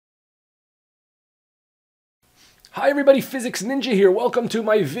Hi everybody, Physics Ninja here. Welcome to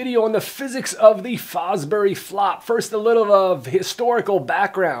my video on the physics of the Fosbury flop. First, a little of historical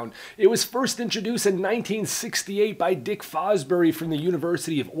background. It was first introduced in 1968 by Dick Fosbury from the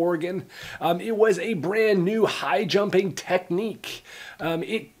University of Oregon. It was a brand new high jumping technique.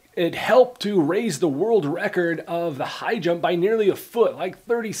 It helped to raise the world record of the high jump by nearly a foot, like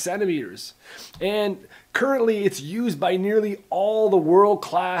 30 centimeters. And currently it's used by nearly all the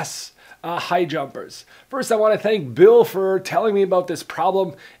world-class high jumpers. First, I want to thank Bill for telling me about this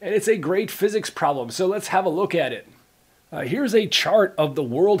problem, and it's a great physics problem, so let's have a look at it. Here's a chart of the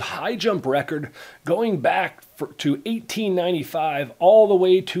world high jump record going back to 1895 all the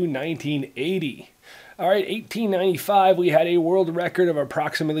way to 1980. All right, 1895, we had a world record of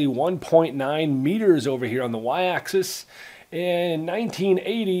approximately 1.9 meters over here on the y-axis, and in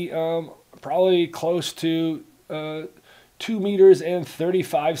 1980, probably close to 2 meters and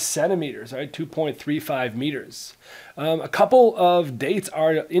 35 centimeters, right? 2.35 meters. A couple of dates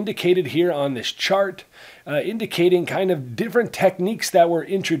are indicated here on this chart, indicating kind of different techniques that were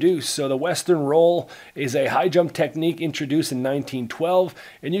introduced. So the Western roll is a high jump technique introduced in 1912,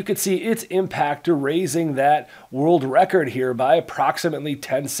 and you could see its impact to raising that world record here by approximately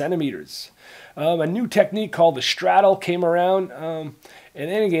 10 centimeters. A new technique called the straddle came around, and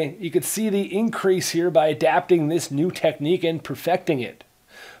then again, you could see the increase here by adapting this new technique and perfecting it.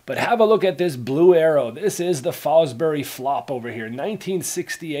 But have a look at this blue arrow. This is the Fosbury flop over here,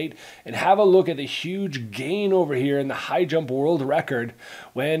 1968. And have a look at the huge gain over here in the high jump world record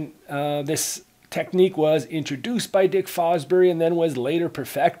when this technique was introduced by Dick Fosbury and then was later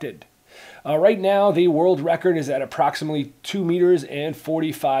perfected. Right now, the world record is at approximately 2 meters and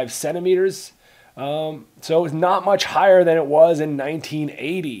 45 centimeters. So it's not much higher than it was in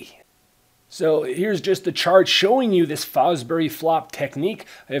 1980. So here's just the chart showing you this Fosbury flop technique.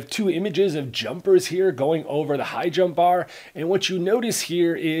 I have two images of jumpers here going over the high jump bar. And what you notice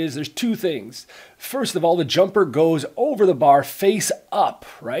here is there's two things. First of all, the jumper goes over the bar face up,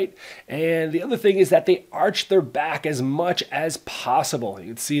 right? And the other thing is that they arch their back as much as possible. You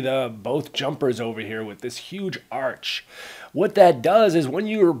can see both jumpers over here with this huge arch. What that does is when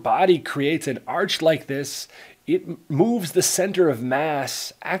your body creates an arch like this, it moves the center of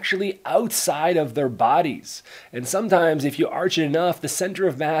mass actually outside of their bodies. And sometimes if you arch it enough, the center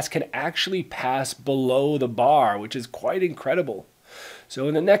of mass can actually pass below the bar, which is quite incredible. So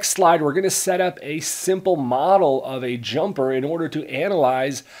in the next slide, we're going to set up a simple model of a jumper in order to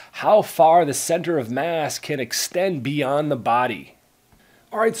analyze how far the center of mass can extend beyond the body.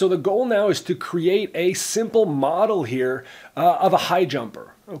 All right, so the goal now is to create a simple model here of a high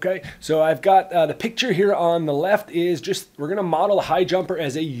jumper. Okay, so I've got the picture here on the left is we're going to model a high jumper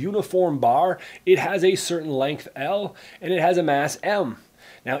as a uniform bar. It has a certain length L and it has a mass M.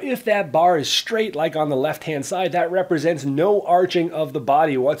 Now, if that bar is straight, like on the left-hand side, that represents no arching of the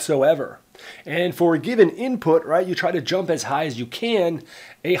body whatsoever. And for a given input, right, you try to jump as high as you can,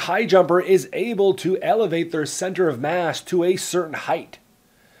 a high jumper is able to elevate their center of mass to a certain height.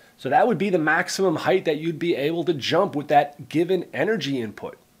 So that would be the maximum height that you'd be able to jump with that given energy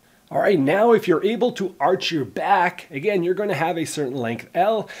input. All right, now if you're able to arch your back, again, you're going to have a certain length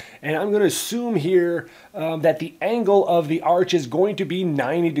L, and I'm going to assume here that the angle of the arch is going to be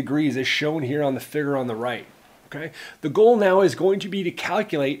 90 degrees as shown here on the figure on the right. Okay, the goal now is going to be to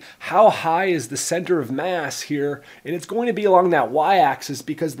calculate how high is the center of mass here, and it's going to be along that y-axis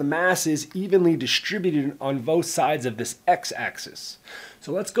because the mass is evenly distributed on both sides of this x-axis.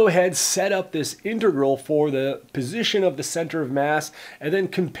 So let's go ahead, set up this integral for the position of the center of mass, and then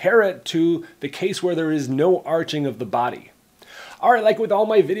compare it to the case where there is no arching of the body. All right, like with all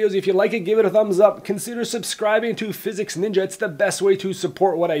my videos, if you like it, give it a thumbs up. Consider subscribing to Physics Ninja. It's the best way to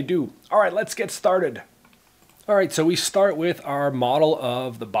support what I do. All right, let's get started. All right, so we start with our model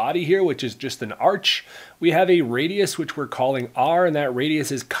of the body here, which is just an arch. We have a radius, which we're calling r, and that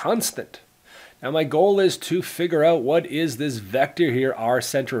radius is constant. Now my goal is to figure out what is this vector here, our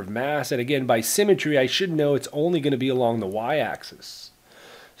center of mass. And again, by symmetry, I should know it's only going to be along the y-axis.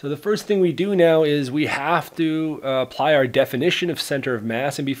 So the first thing we do now is we have to apply our definition of center of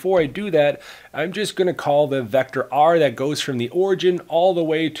mass. And before I do that, I'm just going to call the vector r that goes from the origin all the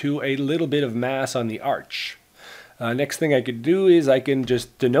way to a little bit of mass on the arch. Next thing I could do is I can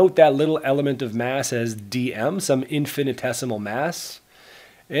just denote that little element of mass as dm, some infinitesimal mass.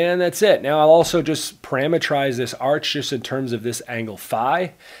 And that's it. Now I'll also just parameterize this arch just in terms of this angle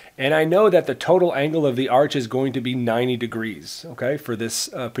phi. And I know that the total angle of the arch is going to be 90 degrees, okay, for this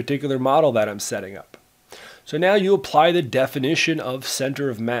particular model that I'm setting up. So now you apply the definition of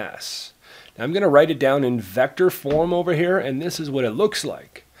center of mass. Now I'm going to write it down in vector form over here, and this is what it looks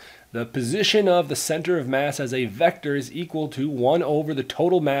like. the position of the center of mass as a vector is equal to 1 over the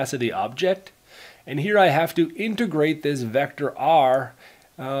total mass of the object. And here I have to integrate this vector r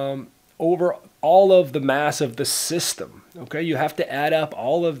over all of the mass of the system. Okay, you have to add up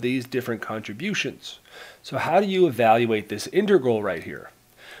all of these different contributions. So how do you evaluate this integral right here?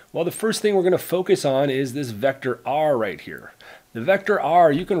 Well, the first thing we're going to focus on is this vector r right here. The vector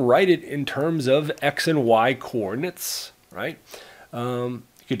r, you can write it in terms of x and y coordinates, right? You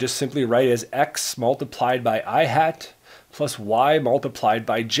could just simply write it as x multiplied by I hat plus y multiplied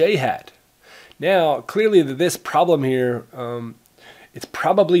by j hat. Now, clearly this problem here, it's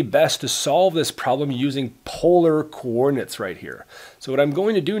probably best to solve this problem using polar coordinates right here. So what I'm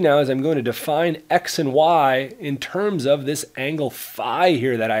going to do now is I'm going to define x and y in terms of this angle phi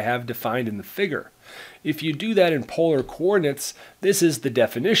here that I have defined in the figure. If you do that in polar coordinates, this is the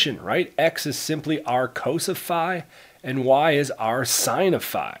definition, right? X is simply r cos of phi and y is r sine of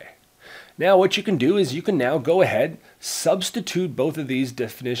phi. Now what you can do is you can now go ahead, substitute both of these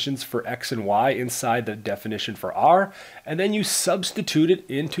definitions for x and y inside the definition for r, and then you substitute it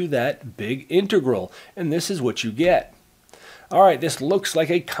into that big integral, and this is what you get. All right, this looks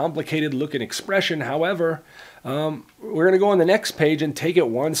like a complicated looking expression. However, we're going to go on the next page and take it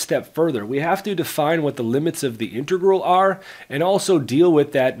one step further. We have to define what the limits of the integral are and also deal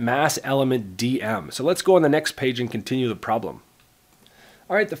with that mass element dm. So let's go on the next page and continue the problem.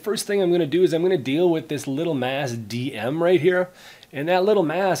 All right, the first thing I'm going to do is I'm going to deal with this little mass dm right here. And that little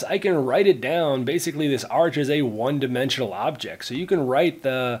mass, I can write it down. Basically, this arch is a one-dimensional object. So you can write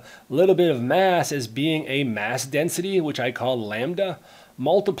the little bit of mass as being a mass density, which I call lambda,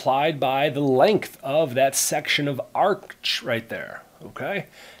 multiplied by the length of that section of arch right there, okay?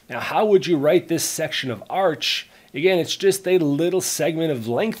 Now, how would you write this section of arch? Again, it's just a little segment of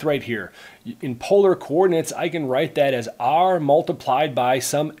length right here. In polar coordinates, I can write that as r multiplied by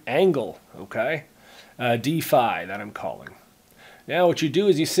some angle, okay? D phi that I'm calling. Now what you do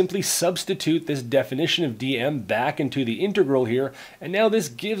is you simply substitute this definition of dm back into the integral here, and now this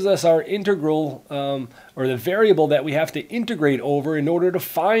gives us our integral, or the variable that we have to integrate over in order to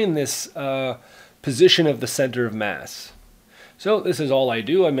find this position of the center of mass. So this is all I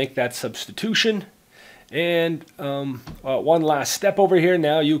do. I make that substitution. And one last step over here.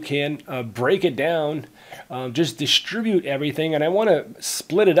 Now you can break it down, just distribute everything, and I want to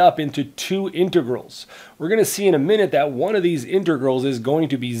split it up into two integrals. We're going to see in a minute that one of these integrals is going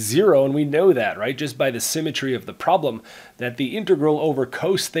to be 0, and we know that, right, just by the symmetry of the problem, that the integral over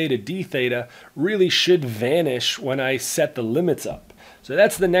cos theta d theta really should vanish when I set the limits up. So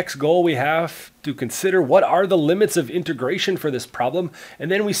that's the next goal we have to consider. What are the limits of integration for this problem? And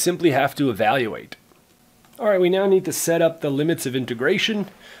then we simply have to evaluate. All right, we now need to set up the limits of integration.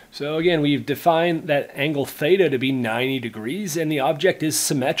 So again, we've defined that angle theta to be 90 degrees, and the object is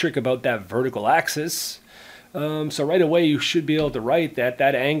symmetric about that vertical axis. So right away, you should be able to write that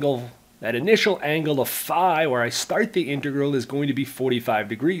that angle, that initial angle of phi, where I start the integral, is going to be 45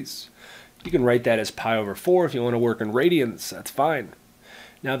 degrees. You can write that as pi over 4 if you want to work in radians. That's fine.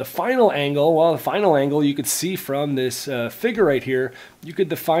 Now the final angle, well, the final angle you could see from this figure right here, you could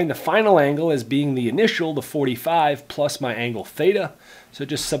define the final angle as being the initial, the 45, plus my angle theta. So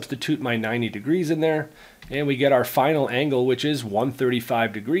just substitute my 90 degrees in there, and we get our final angle, which is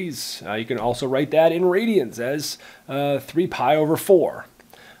 135 degrees. You can also write that in radians as 3 pi over 4.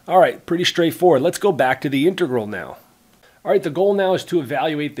 All right, pretty straightforward. Let's go back to the integral now. All right, the goal now is to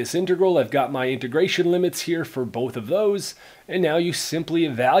evaluate this integral. I've got my integration limits here for both of those. And now you simply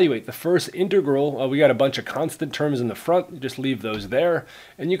evaluate the first integral. We got a bunch of constant terms in the front. You just leave those there.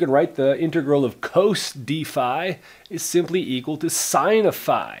 And you can write the integral of cos d phi is simply equal to sine of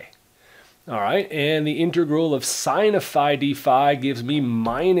phi. All right, and the integral of sine of phi d phi gives me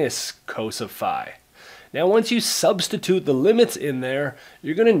minus cos of phi. Now, once you substitute the limits in there,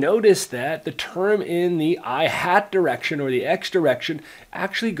 you're going to notice that the term in the I hat direction, or the x direction,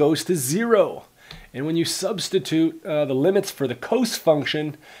 actually goes to 0. And when you substitute the limits for the cos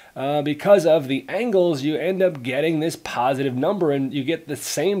function, because of the angles, you end up getting this positive number, and you get the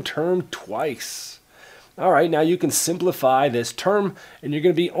same term twice. All right, now you can simplify this term, and you're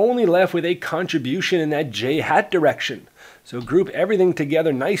going to be only left with a contribution in that j hat direction. So group everything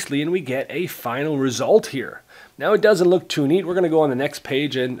together nicely, and we get a final result here. Now it doesn't look too neat. We're going to go on the next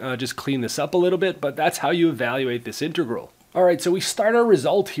page and just clean this up a little bit, but that's how you evaluate this integral. All right, so we start our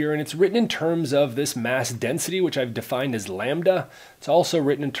result here, and it's written in terms of this mass density, which I've defined as lambda. It's also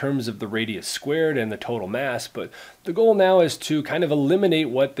written in terms of the radius squared and the total mass, but the goal now is to kind of eliminate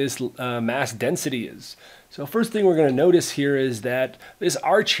what this mass density is. So first thing we're going to notice here is that this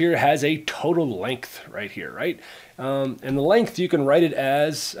arch here has a total length right here, right? And the length, you can write it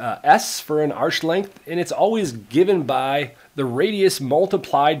as S for an arch length, and it's always given by the radius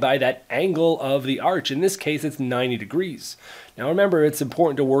multiplied by that angle of the arch. In this case, it's 90 degrees. Now remember, it's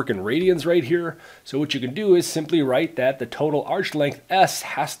important to work in radians right here. So what you can do is simply write that the total arch length S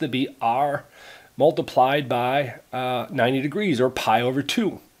has to be R multiplied by 90 degrees, or pi over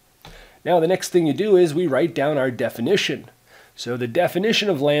 2. Now the next thing you do is we write down our definition. So the definition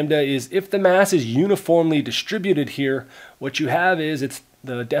of lambda is if the mass is uniformly distributed here, what you have is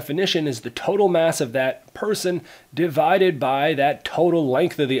the definition is the total mass of that person divided by that total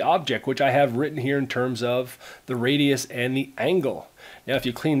length of the object, which I have written here in terms of the radius and the angle. Now if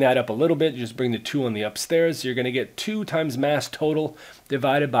you clean that up a little bit, you just bring the 2 on the upstairs, you're going to get 2 times mass total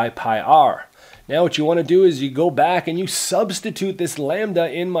divided by pi r. Now what you want to do is you go back and you substitute this lambda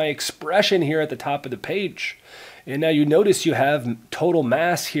in my expression here at the top of the page. And now you notice you have total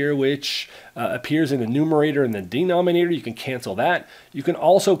mass here, which appears in the numerator and the denominator. You can cancel that. You can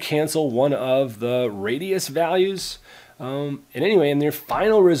also cancel one of the radius values. And anyway, and their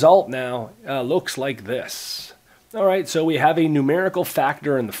final result now looks like this. All right, so we have a numerical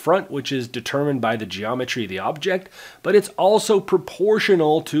factor in the front, which is determined by the geometry of the object, but it's also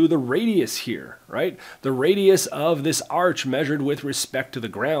proportional to the radius here, right? The radius of this arch measured with respect to the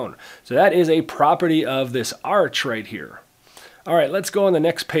ground. So that is a property of this arch right here. All right, let's go on the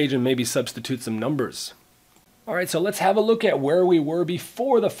next page and maybe substitute some numbers. All right, so let's have a look at where we were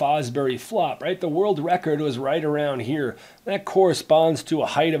before the Fosbury flop, right? The world record was right around here. That corresponds to a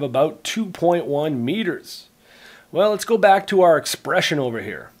height of about 2.1 meters. Well, let's go back to our expression over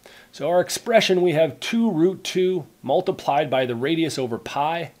here. So our expression, we have 2 root 2 multiplied by the radius over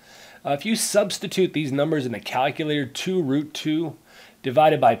pi. If you substitute these numbers in the calculator, 2 root 2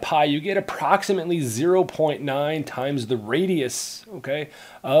 divided by pi, you get approximately 0.9 times the radius, okay,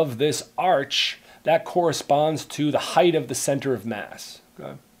 of this arch. That corresponds to the height of the center of mass.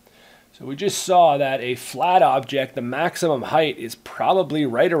 Okay? So we just saw that a flat object, the maximum height is probably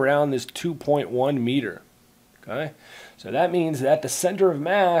right around this 2.1 meter. Okay, so that means that the center of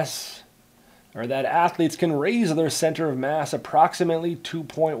mass, or that athletes can raise their center of mass approximately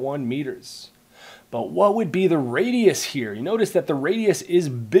 2.1 meters. But what would be the radius here? You notice that the radius is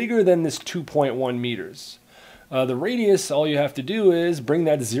bigger than this 2.1 meters. The radius, all you have to do is bring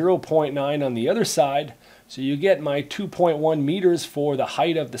that 0.9 on the other side. So you get my 2.1 meters for the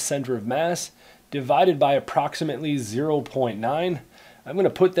height of the center of mass divided by approximately 0.9. I'm going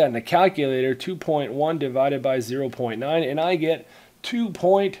to put that in the calculator, 2.1 divided by 0.9, and I get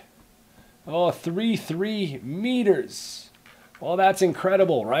 2.33 meters. Well, that's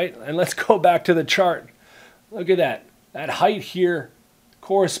incredible, right? And let's go back to the chart. Look at that. That height here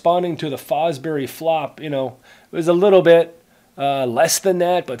corresponding to the Fosbury flop, you know, it was a little bit less than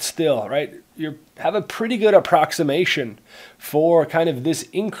that, but still, right? You have a pretty good approximation for kind of this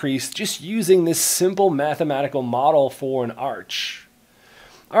increase just using this simple mathematical model for an arch.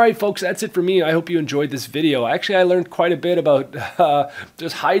 All right, folks, that's it for me. I hope you enjoyed this video. Actually, I learned quite a bit about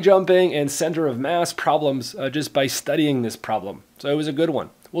just high jumping and center of mass problems just by studying this problem. So it was a good one.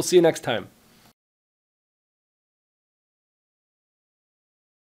 We'll see you next time.